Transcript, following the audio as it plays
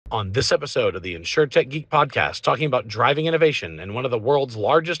On this episode of the InsurTech Geek podcast, talking about driving innovation in one of the world's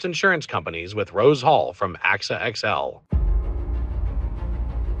largest insurance companies with Rose Hall from AXA XL.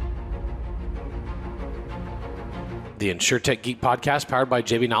 The InsurTech Geek podcast, powered by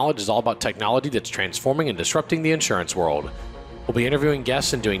JB Knowledge, is all about technology that's transforming and disrupting the insurance world. We'll be interviewing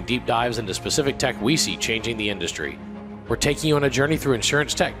guests and doing deep dives into specific tech we see changing the industry. We're taking you on a journey through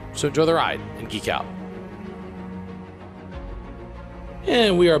insurance tech, so enjoy the ride and geek out.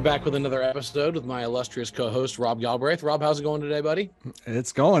 And we are back with another episode with my illustrious co-host, Rob Galbraith. Rob, how's it going today, buddy?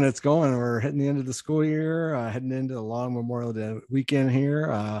 It's going. We're hitting the end of the school year, heading into the long Memorial Day weekend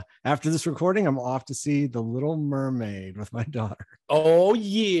here. After this recording, I'm off to see The Little Mermaid with my daughter. Oh,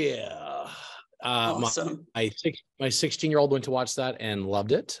 yeah. Awesome. My 16-year-old went to watch that and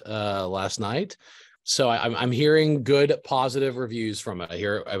loved it last night. So I'm hearing good, positive reviews from it. I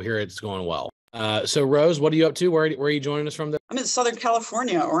hear it's going well. So Rose, what are you up to? Where are you joining us from? I'm in Southern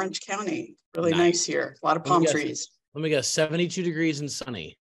California, Orange County. Really nice here. A lot of palm trees. Let me guess, 72 degrees and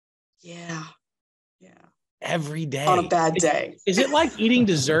sunny. Yeah. Every day. On a bad day. Is it like eating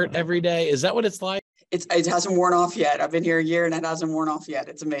dessert every day? Is that what it's like? It hasn't worn off yet. I've been here a year and it hasn't worn off yet.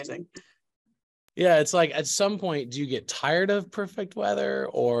 It's amazing. Yeah, it's like at some point, do you get tired of perfect weather?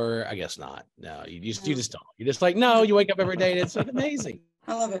 Or I guess not. No, you just don't. You're just like, no, you wake up every day and it's like amazing.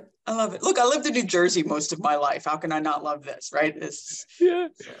 I love it. Look, I lived in New Jersey most of my life. How can I not love this, right? Yeah.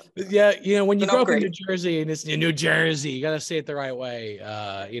 You know, when you grow up in New Jersey and it's New Jersey, you got to say it the right way.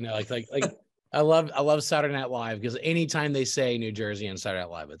 Like I love Saturday Night Live because anytime they say New Jersey and Saturday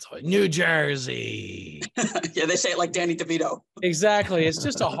Night Live, it's like New Jersey. Yeah, they say it like Danny DeVito. Exactly. It's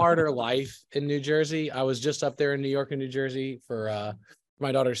just a harder life in New Jersey. I was just up there in New York and New Jersey for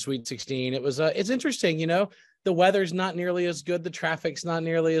my daughter's Sweet 16. It was it's interesting, you know. The weather's not nearly as good. The traffic's not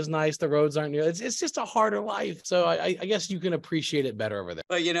nearly as nice. The roads aren't nearly. It's just a harder life. So I guess you can appreciate it better over there.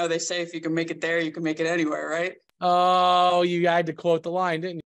 But you know, they say if you can make it there, you can make it anywhere, right? Oh, you had to quote the line,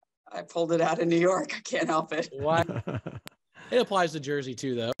 didn't you? I pulled it out in New York. I can't help it. What? It applies to Jersey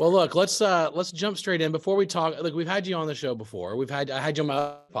too, though. Well, look, let's jump straight in before we talk. Look, we've had you on the show before. I had you on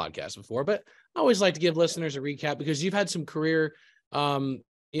my podcast before, but I always like to give listeners a recap because you've had some career.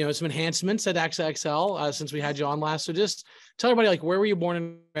 Some enhancements at AXA XL since we had you on last. So just tell everybody, like, where were you born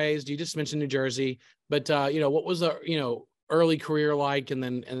and raised? You just mentioned New Jersey, but what was the early career like, and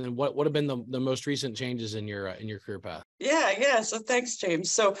then what have been the most recent changes in your career path? Yeah. So thanks,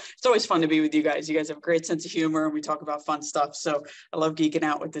 James. So it's always fun to be with you guys. You guys have a great sense of humor, and we talk about fun stuff. So I love geeking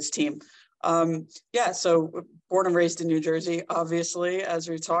out with this team. So born and raised in New Jersey, obviously, as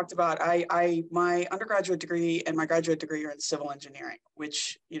we talked about. My undergraduate degree and my graduate degree are in civil engineering,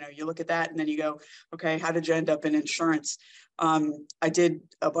 which, you look at that and then you go, okay, how did you end up in insurance? I did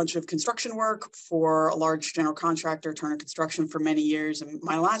a bunch of construction work for a large general contractor, Turner Construction, for many years. And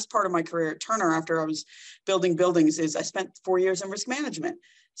my last part of my career at Turner, after I was building buildings, is I spent 4 years in risk management.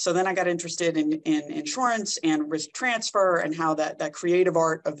 So then I got interested in insurance and risk transfer and how that creative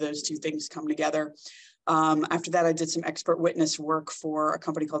art of those two things come together. After that, I did some expert witness work for a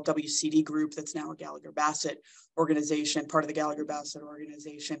company called WCD Group that's now a Gallagher Bassett organization, part of the Gallagher Bassett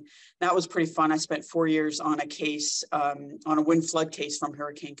organization. That was pretty fun. I spent 4 years on a case, on a wind flood case from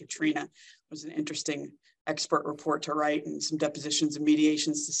Hurricane Katrina. It was an interesting expert report to write and some depositions and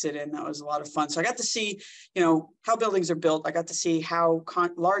mediations to sit in. That was a lot of fun. So I got to see, how buildings are built. I got to see how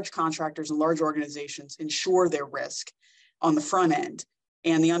large contractors and large organizations insure their risk on the front end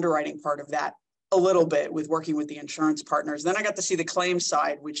and the underwriting part of that a little bit with working with the insurance partners. Then I got to see the claims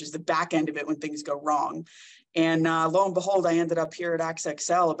side, which is the back end of it when things go wrong. And lo and behold, I ended up here at AXA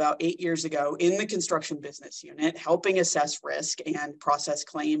XL about 8 years ago in the construction business unit, helping assess risk and process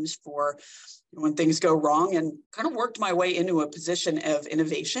claims for when things go wrong, and kind of worked my way into a position of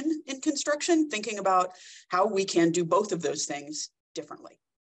innovation in construction, thinking about how we can do both of those things differently,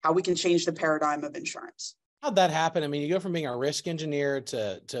 how we can change the paradigm of insurance. How'd that happen? I mean, you go from being a risk engineer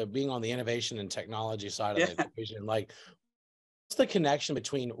to being on the innovation and technology side of the equation. Like, what's the connection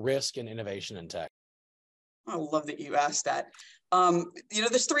between risk and innovation in tech? I love that you asked that.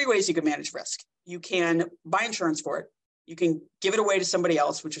 There's 3 ways you can manage risk. You can buy insurance for it. You can give it away to somebody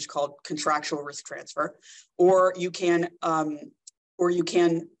else, which is called contractual risk transfer, or you can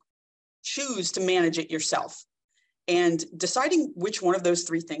choose to manage it yourself. And deciding which one of those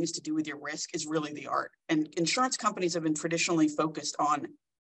 3 things to do with your risk is really the art. And insurance companies have been traditionally focused on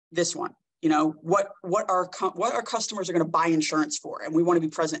this one. What our customers are going to buy insurance for, and we want to be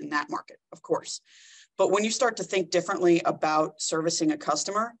present in that market, of course. But when you start to think differently about servicing a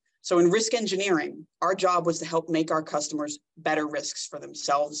customer, so in risk engineering, our job was to help make our customers better risks for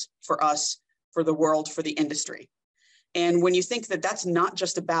themselves, for us, for the world, for the industry. And when you think that that's not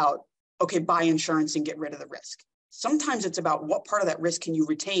just about, okay, buy insurance and get rid of the risk. Sometimes it's about what part of that risk can you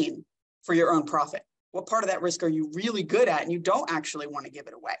retain for your own profit? What part of that risk are you really good at and you don't actually want to give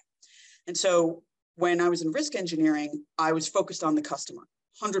it away? And so when I was in risk engineering, I was focused on the customer,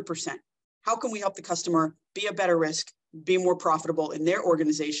 100%. How can we help the customer be a better risk, be more profitable in their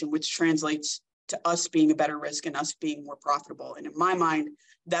organization, which translates to us being a better risk and us being more profitable? And in my mind,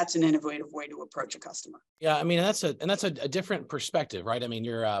 that's an innovative way to approach a customer. Yeah, I mean, that's a different perspective, right? I mean,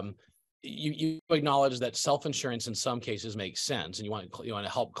 you acknowledge that self-insurance in some cases makes sense, and you want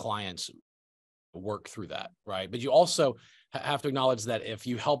to help clients work through that, right? But you also have to acknowledge that if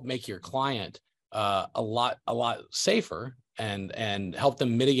you help make your client a lot safer and help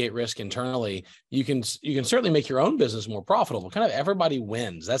them mitigate risk internally, you can certainly make your own business more profitable. Kind of everybody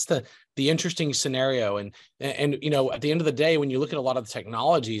wins. That's the interesting scenario. And at the end of the day, when you look at a lot of the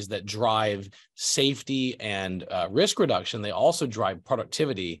technologies that drive safety and risk reduction, they also drive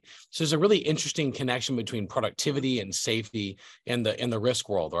productivity. So there's a really interesting connection between productivity and safety in the risk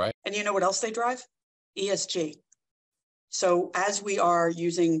world, right? And you know what else they drive? ESG. So as we are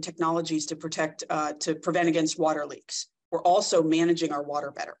using technologies to prevent against water leaks, we're also managing our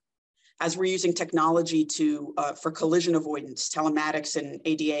water better. As we're using technology for collision avoidance, telematics and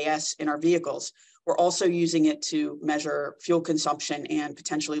ADAS in our vehicles, we're also using it to measure fuel consumption and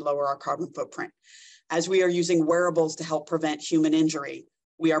potentially lower our carbon footprint. As we are using wearables to help prevent human injury,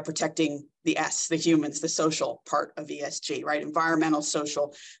 we are protecting the humans, the social part of ESG, right? Environmental,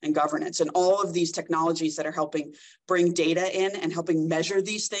 social, and governance. And all of these technologies that are helping bring data in and helping measure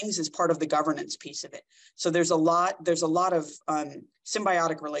these things is part of the governance piece of it. So there's a lot of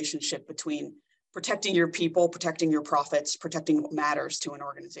symbiotic relationship between protecting your people, protecting your profits, protecting what matters to an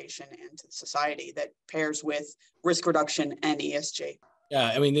organization and to society that pairs with risk reduction and ESG. Yeah,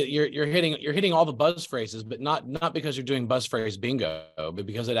 I mean, you're hitting all the buzz phrases, but not because you're doing buzz phrase bingo, but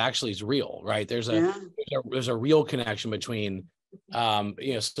because it actually is real, right? There's a real connection between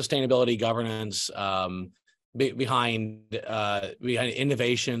sustainability, governance, behind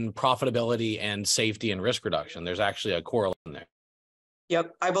innovation, profitability, and safety and risk reduction. There's actually a correlation there.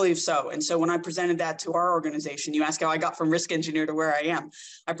 Yep, I believe so. And so when I presented that to our organization, you ask how I got from risk engineer to where I am.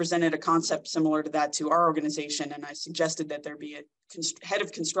 I presented a concept similar to that to our organization, and I suggested that there be a head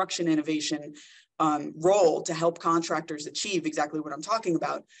of construction innovation role to help contractors achieve exactly what I'm talking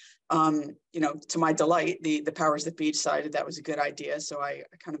about. To my delight, the powers that be decided that was a good idea. So I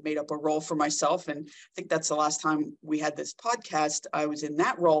kind of made up a role for myself. And I think that's the last time we had this podcast, I was in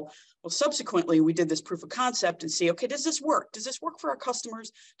that role. Well, subsequently, we did this proof of concept and see, okay, does this work? Does this work for our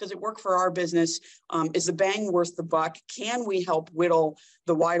customers? Does it work for our business? Is the bang worth the buck? Can we help whittle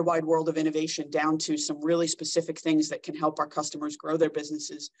the wide world of innovation down to some really specific things that can help our customers grow their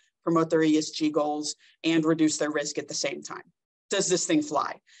businesses, promote their ESG goals, and reduce their risk at the same time? Does this thing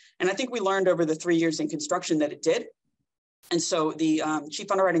fly? And I think we learned over the 3 years in construction that it did. And so the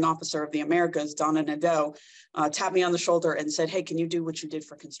chief underwriting officer of the Americas, Donna Nadeau, tapped me on the shoulder and said, hey, can you do what you did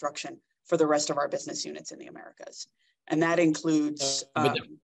for construction for the rest of our business units in the Americas? And that includes, go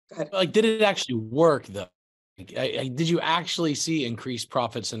ahead. Like, did it actually work though? Did you actually see increased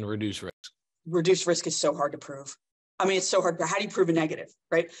profits and reduced risk? Reduced risk is so hard to prove. I mean, it's so hard. How do you prove a negative,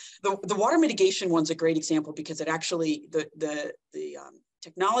 right? The water mitigation one's a great example because it actually, the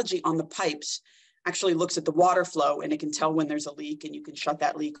technology on the pipes actually looks at the water flow and it can tell when there's a leak, and you can shut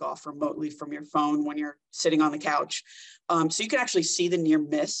that leak off remotely from your phone when you're sitting on the couch. So you can actually see the near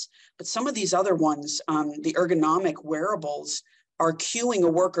miss. But some of these other ones, the ergonomic wearables, are cueing a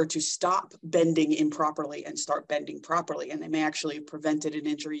worker to stop bending improperly and start bending properly. And they may actually have prevented an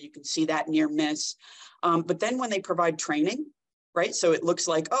injury. You can see that near miss. But then when they provide training, right? So it looks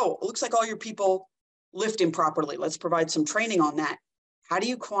like all your people lift improperly. Let's provide some training on that. How do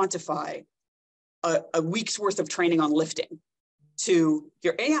you quantify a week's worth of training on lifting to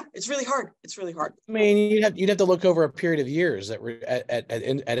your, it's really hard. It's really hard. I mean, you'd have to look over a period of years at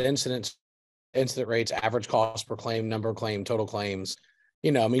incident rates, average cost per claim, number of claim, total claims. I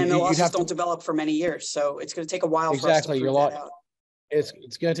mean, and the losses don't develop for many years, so it's going to take a while for us to prove that out. It's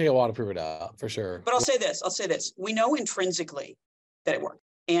going to take a while to prove it out, for sure. But I'll say this: we know intrinsically that it worked,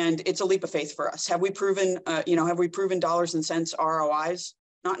 and it's a leap of faith for us. Have we proven dollars and cents ROIs?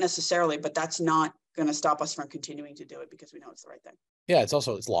 Not necessarily, but that's not going to stop us from continuing to do it because we know it's the right thing. Yeah,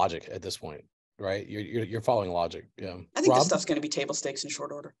 it's logic at this point, right? You're following logic. Yeah, I think this stuff's going to be table stakes in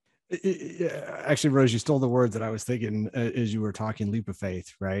short order. Actually, Rose, you stole the word that I was thinking as you were talking, leap of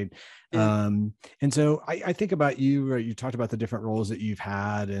faith, right? Yeah. And so I think about you talked about the different roles that you've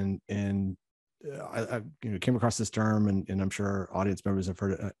had and I came across this term, and I'm sure audience members have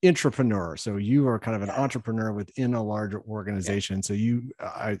heard it, entrepreneur. So you are kind of an entrepreneur within a larger organization.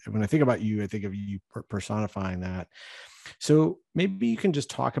 Yeah. So when I think about you, I think of you personifying that. So maybe you can just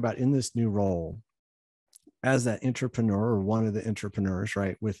talk about in this new role as that entrepreneur or one of the entrepreneurs,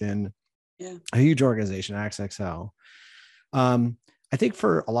 right, within a huge organization, AXA XL. I think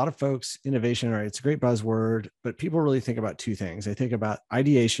for a lot of folks, innovation, right, it's a great buzzword, but people really think about two things. They think about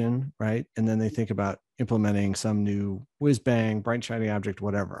ideation, right? And then they think about implementing some new whiz bang, bright, shiny object,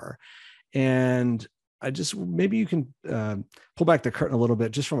 whatever. And maybe you can pull back the curtain a little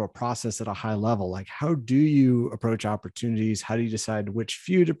bit just from a process at a high level. Like, how do you approach opportunities? How do you decide which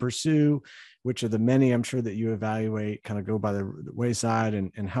few to pursue? Which of the many, I'm sure that you evaluate, kind of go by the wayside,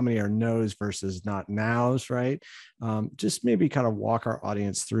 and how many are no's versus not nows, right? Just maybe kind of walk our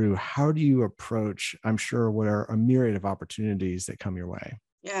audience through, how do you approach, I'm sure, what are a myriad of opportunities that come your way?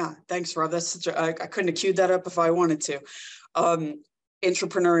 Yeah, thanks, Rob. That's I couldn't have queued that up if I wanted to.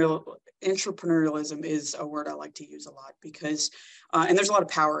 Entrepreneurialism is a word I like to use a lot because, and there's a lot of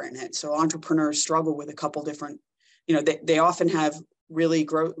power in it. So entrepreneurs struggle with a couple different, they often have really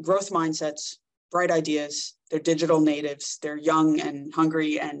growth mindsets, bright ideas. They're digital natives. They're young and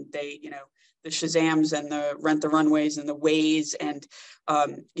hungry, and they, the Shazams and the Rent the Runways and the Ways and,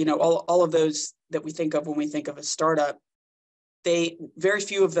 all of those that we think of when we think of a startup. Very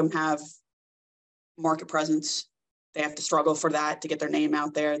few of them have market presence. They have to struggle for that to get their name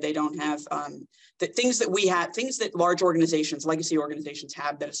out there. They don't have the things that we have, things that large organizations, legacy organizations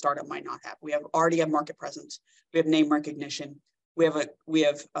have that a startup might not have. We already have market presence. We have name recognition. We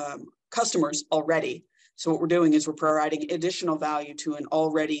have customers already. So what we're doing is we're providing additional value to an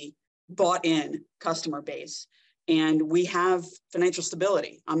already bought in customer base. And we have financial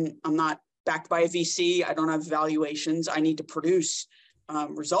stability. I'm not backed by a VC. I don't have valuations. I need to produce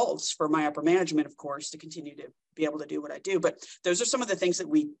results for my upper management, of course, to continue to be able to do what I do. But those are some of the things that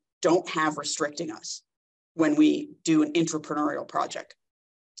we don't have restricting us when we do an entrepreneurial project.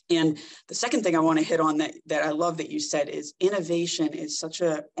 And the second thing I want to hit on that I love that you said is innovation is such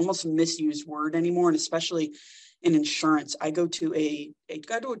a almost misused word anymore, and especially in insurance. I go to a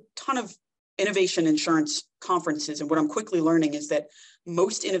ton of innovation insurance conferences, and what I'm quickly learning is that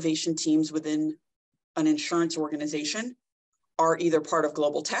most innovation teams within an insurance organization are either part of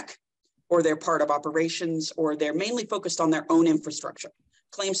global tech, or they're part of operations, or they're mainly focused on their own infrastructure,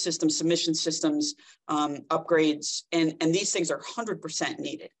 claim systems, submission systems, upgrades, and these things are 100%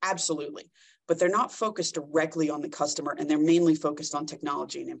 needed, absolutely. But they're not focused directly on the customer, and they're mainly focused on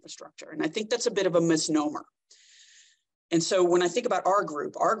technology and infrastructure. And I think that's a bit of a misnomer. And so when I think about our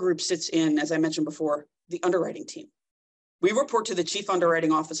group sits in, as I mentioned before, the underwriting team. We report to the chief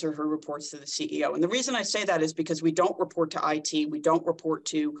underwriting officer, who reports to the CEO. And the reason I say that is because we don't report to IT. We don't report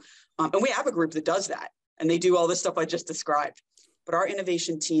to, and we have a group that does that, and they do all this stuff I just described. But our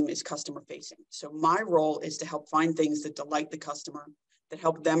innovation team is customer facing. So my role is to help find things that delight the customer, that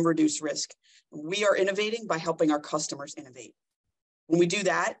help them reduce risk. We are innovating by helping our customers innovate. When we do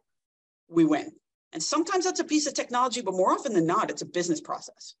that, we win. And sometimes that's a piece of technology, but more often than not, it's a business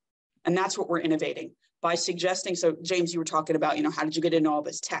process. And that's what we're innovating by suggesting. So James, you were talking about, how did you get into all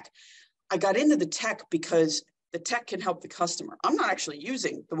this tech? I got into the tech because the tech can help the customer. I'm not actually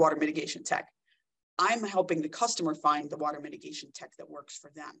using the water mitigation tech. I'm helping the customer find the water mitigation tech that works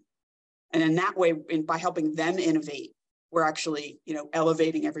for them. And in that way, by helping them innovate, we're actually,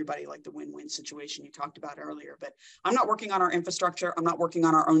 elevating everybody, like the win-win situation you talked about earlier. But I'm not working on our infrastructure. I'm not working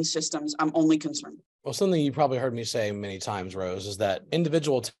on our own systems. I'm only concerned. Well, something you probably heard me say many times, Rose, is that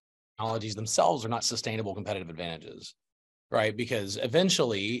individual technologies themselves are not sustainable competitive advantages, right? Because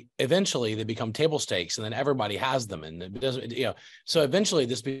eventually they become table stakes, and then everybody has them, and it doesn't, so eventually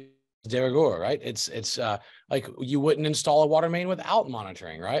this becomes de rigueur, right? It's like you wouldn't install a water main without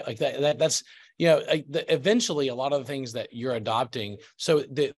monitoring, right? Like that's eventually a lot of the things that you're adopting. So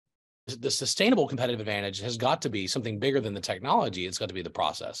the sustainable competitive advantage has got to be something bigger than the technology. It's got to be the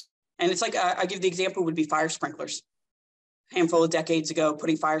process. And it's like, I give the example would be fire sprinklers. A handful of decades ago,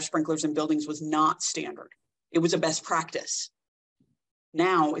 putting fire sprinklers in buildings was not standard. It was a best practice.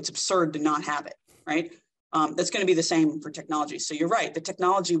 Now it's absurd to not have it, right? That's going to be the same for technology. So you're right, the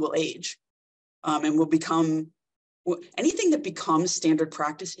technology will age and will become, anything that becomes standard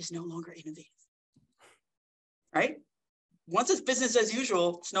practice is no longer innovative, right? Once it's business as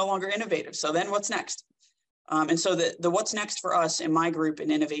usual, it's no longer innovative. So then what's next? And so the what's next for us in my group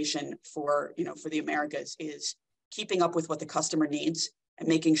in innovation for the Americas is keeping up with what the customer needs and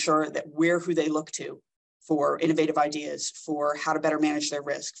making sure that we're who they look to for innovative ideas, for how to better manage their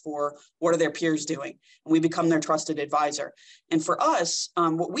risk, for what are their peers doing. And we become their trusted advisor. And for us,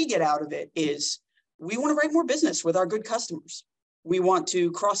 what we get out of it is we want to write more business with our good customers. We want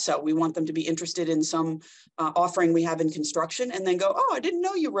to cross-sell. We want them to be interested in some offering we have in construction and then go, oh, I didn't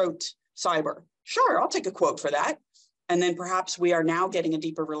know you wrote cyber. Sure, I'll take a quote for that. And then perhaps we are now getting a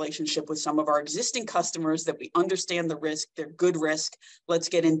deeper relationship with some of our existing customers that we understand the risk, they're good risk. Let's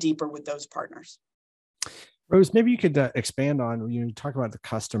get in deeper with those partners. Rose, maybe you could expand on, you talk about the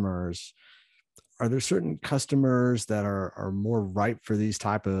customers. Are there certain customers that are more ripe for these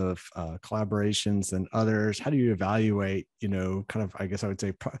type of collaborations than others? How do you evaluate, kind of, I guess I would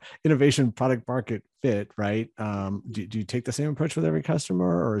say innovation product market fit, right? Do you take the same approach with every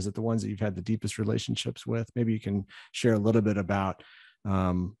customer, or is it the ones that you've had the deepest relationships with? Maybe you can share a little bit about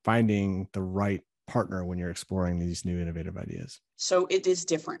finding the right partner when you're exploring these new innovative ideas. So it is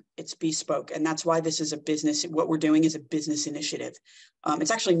different. It's bespoke. And that's why this is a business. What we're doing is a business initiative.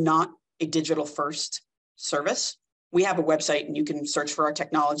 It's actually not a digital first service. We have a website and you can search for our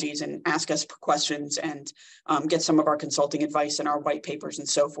technologies and ask us questions and get some of our consulting advice and our white papers and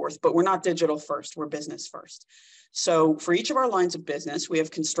so forth. But we're not digital first, we're business first. So for each of our lines of business, we have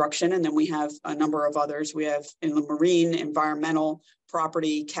construction, and then we have a number of others. We have in the marine, environmental,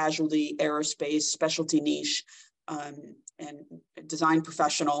 property, casualty, aerospace, specialty niche, and design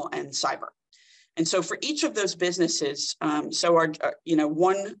professional, and cyber. And so for each of those businesses,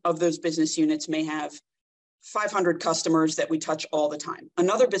 one of those business units may have 500 customers that we touch all the time.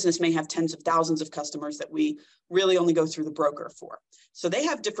 Another business may have tens of thousands of customers that we really only go through the broker for. So they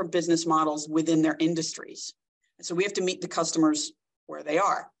have different business models within their industries. And so we have to meet the customers where they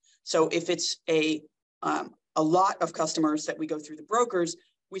are. So if it's a lot of customers that we go through the brokers,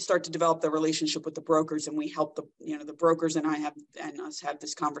 we start to develop the relationship with the brokers, and we help the brokers and us have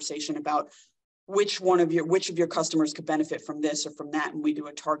this conversation about which of your customers could benefit from this or from that, and we do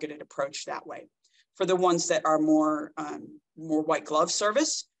a targeted approach that way. For the ones that are more white glove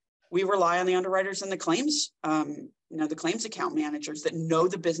service, we rely on the underwriters and the claims, the claims account managers that know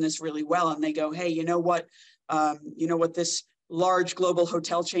the business really well, and they go, hey, you know what this large global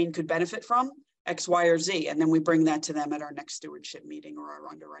hotel chain could benefit from? X, Y, or Z, and then we bring that to them at our next stewardship meeting or our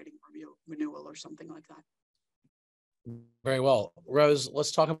underwriting renewal or something like that. Very well. Rose,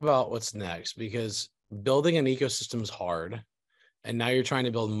 let's talk about what's next, because building an ecosystem is hard. And now you're trying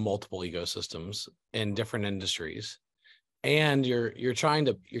to build multiple ecosystems in different industries. And you're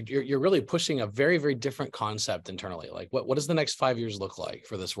really pushing a very, very different concept internally. Like what does the next 5 years look like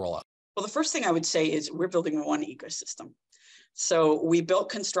for this rollout? Well, the first thing I would say is we're building one ecosystem. So we built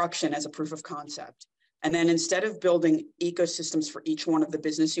construction as a proof of concept. And then instead of building ecosystems for each one of the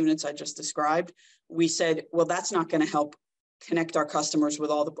business units I just described, we said, well, that's not going to help connect our customers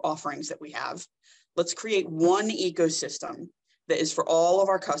with all the offerings that we have. Let's create one ecosystem that is for all of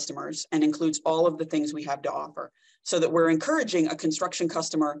our customers and includes all of the things we have to offer, so that we're encouraging a construction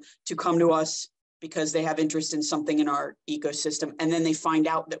customer to come to us because they have interest in something in our ecosystem. And then they find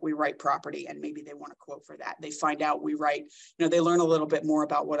out that we write property and maybe they want to quote for that. They find out we write, they learn a little bit more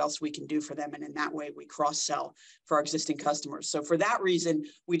about what else we can do for them. And in that way, we cross-sell for our existing customers. So for that reason,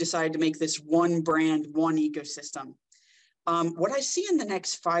 we decided to make this one brand, one ecosystem. What I see in the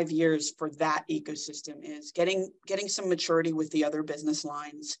next 5 years for that ecosystem is getting some maturity with the other business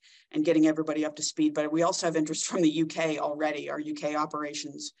lines and getting everybody up to speed. But we also have interest from the UK already, our UK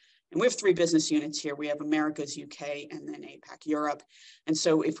operations. And we have 3 business units here. We have Americas, UK, and then APAC, Europe. And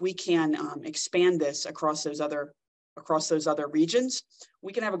so if we can expand this across those other regions,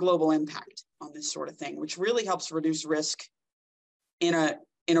 we can have a global impact on this sort of thing, which really helps reduce risk in a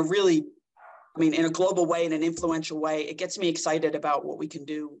global way, in an influential way. It gets me excited about what we can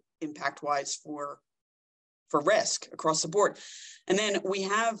do impact-wise for risk across the board. And then we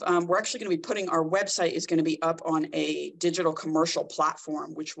have, we're actually going to be putting, our website is going to be up on a digital commercial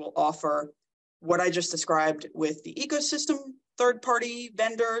platform, which will offer what I just described with the ecosystem, third-party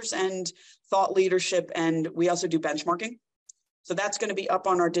vendors, and thought leadership. And we also do benchmarking. So that's going to be up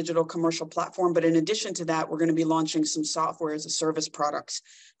on our digital commercial platform. But in addition to that, we're going to be launching some software as a service products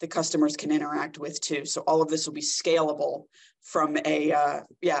that customers can interact with too. So all of this will be scalable from a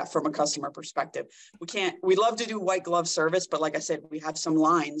customer perspective. We'd love to do white glove service, but like I said, we have some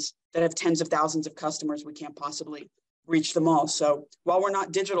lines that have tens of thousands of customers. We can't possibly reach them all. So while we're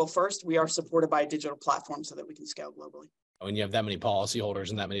not digital first, we are supported by a digital platform so that we can scale globally. When you have that many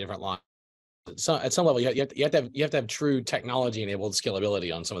policyholders and that many different lines, so at some level, you have to have true technology enabled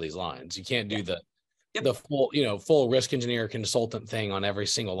scalability on some of these lines. You can't do the full risk engineer consultant thing on every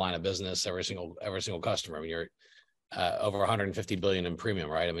single line of business, every single customer. I mean, over 150 billion in premium,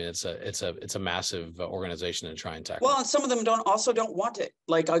 right? I mean, it's a massive organization to try and tackle. Well, and some of them don't want it.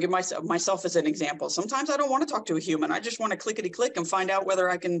 Like, I'll give myself as an example. Sometimes I don't want to talk to a human. I just want to click and find out whether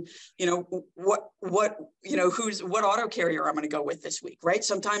I can, what auto carrier I'm going to go with this week, right?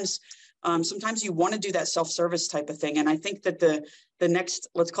 Sometimes you want to do that self-service type of thing. And I think that the next,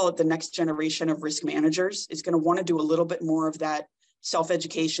 let's call it the next generation of risk managers, is going to want to do a little bit more of that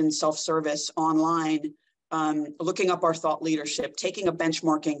self-education, self-service online, looking up our thought leadership, taking a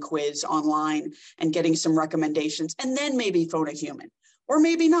benchmarking quiz online and getting some recommendations, and then maybe phone a human, or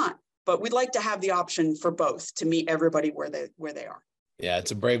maybe not. But we'd like to have the option for both to meet everybody where they are. Yeah,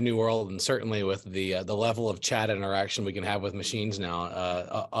 it's a brave new world, and certainly with the level of chat interaction we can have with machines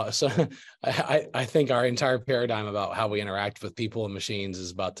now. So I think our entire paradigm about how we interact with people and machines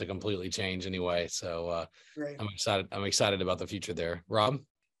is about to completely change anyway. So I'm excited. I'm excited about the future there. Rob?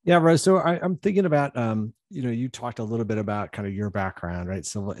 Yeah, Rose. So I'm thinking about, you talked a little bit about kind of your background, right?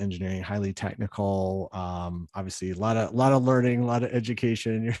 Civil engineering, highly technical, obviously a lot of learning, a lot of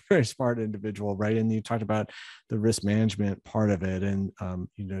education. You're a very smart individual, right? And you talked about the risk management part of it, and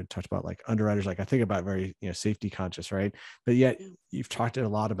talked about like underwriters, like I think about very safety conscious, right? But yet you've talked a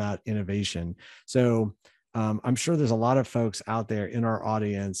lot about innovation. So I'm sure there's a lot of folks out there in our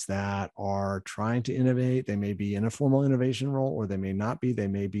audience that are trying to innovate. They may be in a formal innovation role, or they may not be. They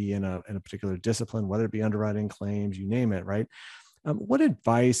may be in a particular discipline, whether it be underwriting, claims, you name it, right? What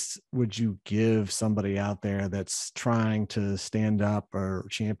advice would you give somebody out there that's trying to stand up or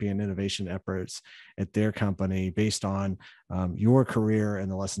champion innovation efforts at their company based on your career and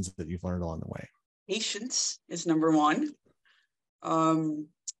the lessons that you've learned along the way? Patience is number one.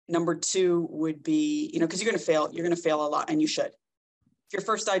 Number two would be, because you're going to fail a lot, and you should. If your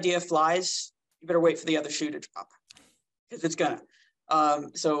first idea flies, you better wait for the other shoe to drop, because it's gonna.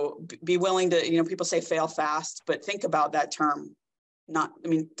 So be willing to, people say fail fast, but think about that term.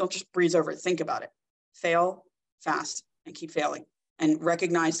 Don't just breeze over it. Think about it. Fail fast and keep failing, and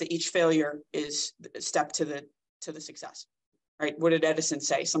recognize that each failure is a step to the success, right? What did Edison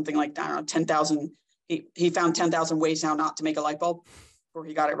say? Something like, I don't know, 10,000, he found 10,000 ways how not to make a light bulb before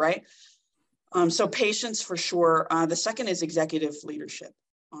he got it right. So patience for sure. The second is executive leadership,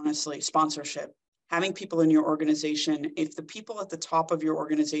 honestly, sponsorship, having people in your organization. If the people at the top of your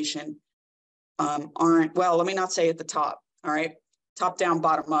organization aren't, well, let me not say at the top, all right, top down,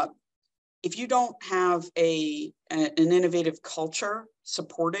 bottom up. If you don't have an innovative culture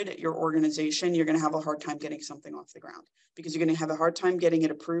supported at your organization, you're going to have a hard time getting something off the ground, because you're going to have a hard time getting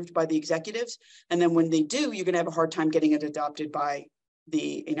it approved by the executives. And then when they do, you're going to have a hard time getting it adopted by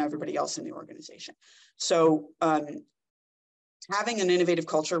everybody else in the organization. So having an innovative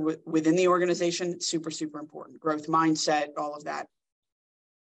culture within the organization, super, super important. Growth mindset, all of that.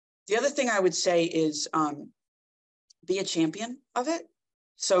 The other thing I would say is be a champion of it.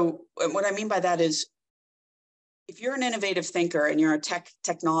 So what I mean by that is, if you're an innovative thinker and you're a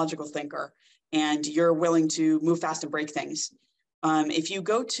technological thinker and you're willing to move fast and break things, if you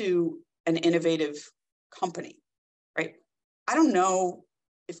go to an innovative company, right? I don't know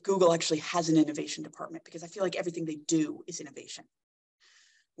if Google actually has an innovation department, because I feel like everything they do is innovation.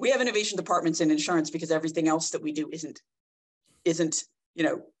 We have innovation departments in insurance because everything else that we do isn't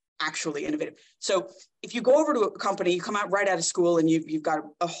actually innovative. So if you go over to a company, you come out right out of school and you've got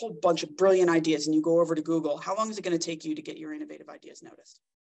a whole bunch of brilliant ideas, and you go over to Google, how long is it going to take you to get your innovative ideas noticed?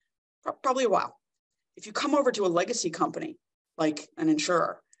 Probably a while. If you come over to a legacy company, like an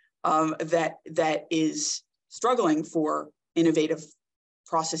insurer, that is struggling for innovative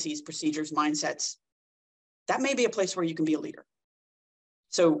processes, procedures, mindsets, that may be a place where you can be a leader.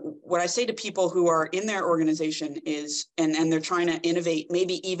 So what I say to people who are in their organization is, and they're trying to innovate,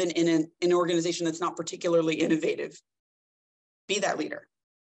 maybe even in an organization that's not particularly innovative, be that leader.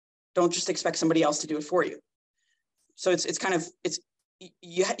 Don't just expect somebody else to do it for you. So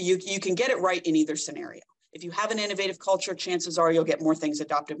you can get it right in either scenario. If you have an innovative culture, chances are you'll get more things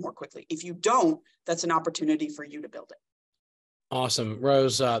adopted more quickly. If you don't, that's an opportunity for you to build it. Awesome.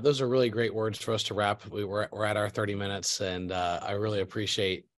 Rose, those are really great words for us to wrap. We're at our 30 minutes, and I really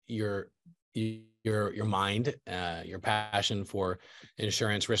appreciate your mind, your passion for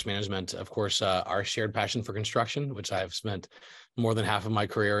insurance, risk management, of course, our shared passion for construction, which I've spent more than half of my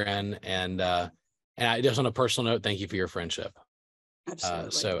career in. And I just, on a personal note, thank you for your friendship.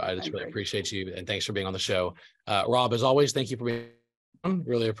 Absolutely. So I just really appreciate you, and thanks for being on the show. Rob, as always, thank you for being on.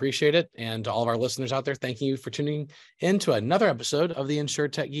 Really appreciate it. And to all of our listeners out there, thank you for tuning in to another episode of the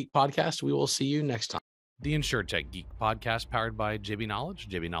InsurTech Geek podcast. We will see you next time. The InsurTech Geek podcast, powered by JB Knowledge,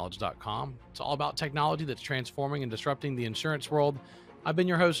 jbknowledge.com. It's all about technology that's transforming and disrupting the insurance world. I've been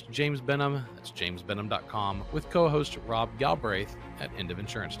your host, James Benham. That's jamesbenham.com, with co-host Rob Galbraith at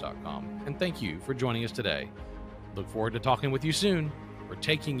endofinsurance.com. And thank you for joining us today. Look forward to talking with you soon. We're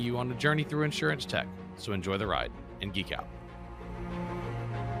taking you on a journey through insurance tech, so enjoy the ride and geek out.